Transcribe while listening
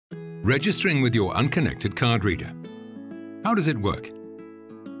Registering with your unconnected card reader. How does it work?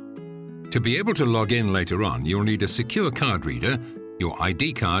 To be able to log in later on, you'll need a secure card reader, your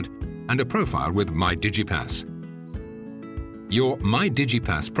ID card, and a profile with MyDigipass. Your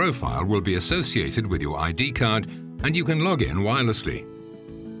MyDigipass profile will be associated with your ID card and you can log in wirelessly.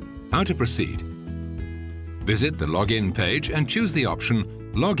 How to proceed? Visit the login page and choose the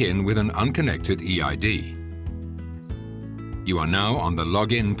option Log in with an unconnected EID. You are now on the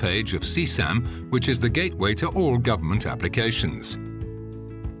login page of CSAM, which is the gateway to all government applications.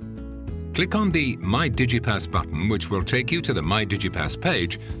 Click on the MyDigipass button, which will take you to the MyDigipass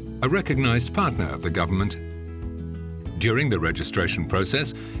page, a recognized partner of the government. During the registration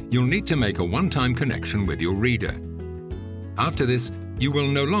process, you'll need to make a one-time connection with your reader. After this, you will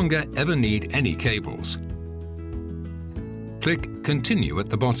no longer ever need any cables. Click Continue at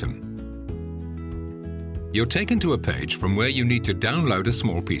the bottom. You're taken to a page from where you need to download a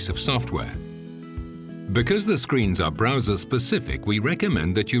small piece of software. Because the screens are browser-specific, we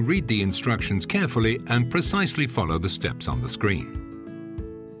recommend that you read the instructions carefully and precisely follow the steps on the screen.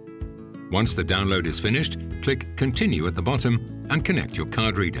 Once the download is finished, click Continue at the bottom and connect your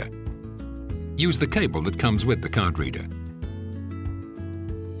card reader. Use the cable that comes with the card reader.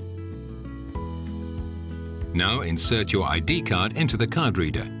 Now insert your ID card into the card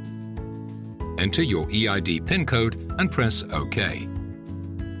reader. Enter your EID PIN code and press OK.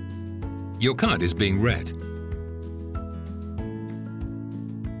 Your card is being read.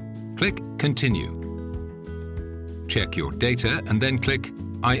 Click Continue. Check your data and then click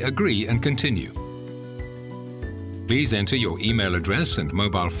I agree and continue. Please enter your email address and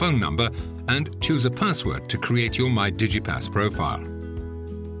mobile phone number and choose a password to create your MyDigipass profile.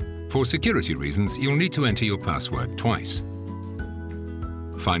 For security reasons, you'll need to enter your password twice.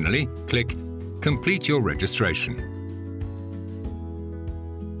 Finally, click Complete your registration.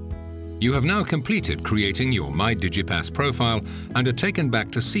 You have now completed creating your MyDigipass profile and are taken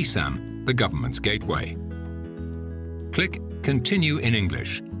back to CSAM, the government's gateway. Click Continue in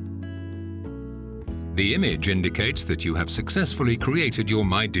English. The image indicates that you have successfully created your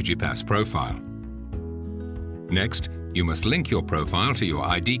MyDigipass profile. Next, you must link your profile to your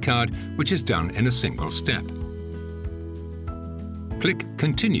ID card, which is done in a single step. Click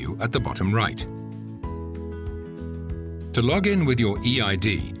Continue at the bottom right. To log in with your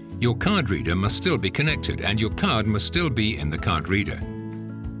EID, your card reader must still be connected and your card must still be in the card reader.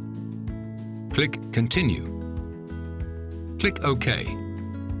 Click Continue. Click OK.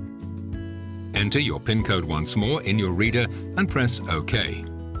 Enter your PIN code once more in your reader and press OK.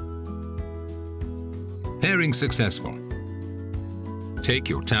 Pairing successful. Take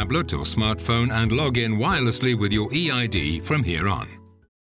your tablet or smartphone and log in wirelessly with your EID from here on.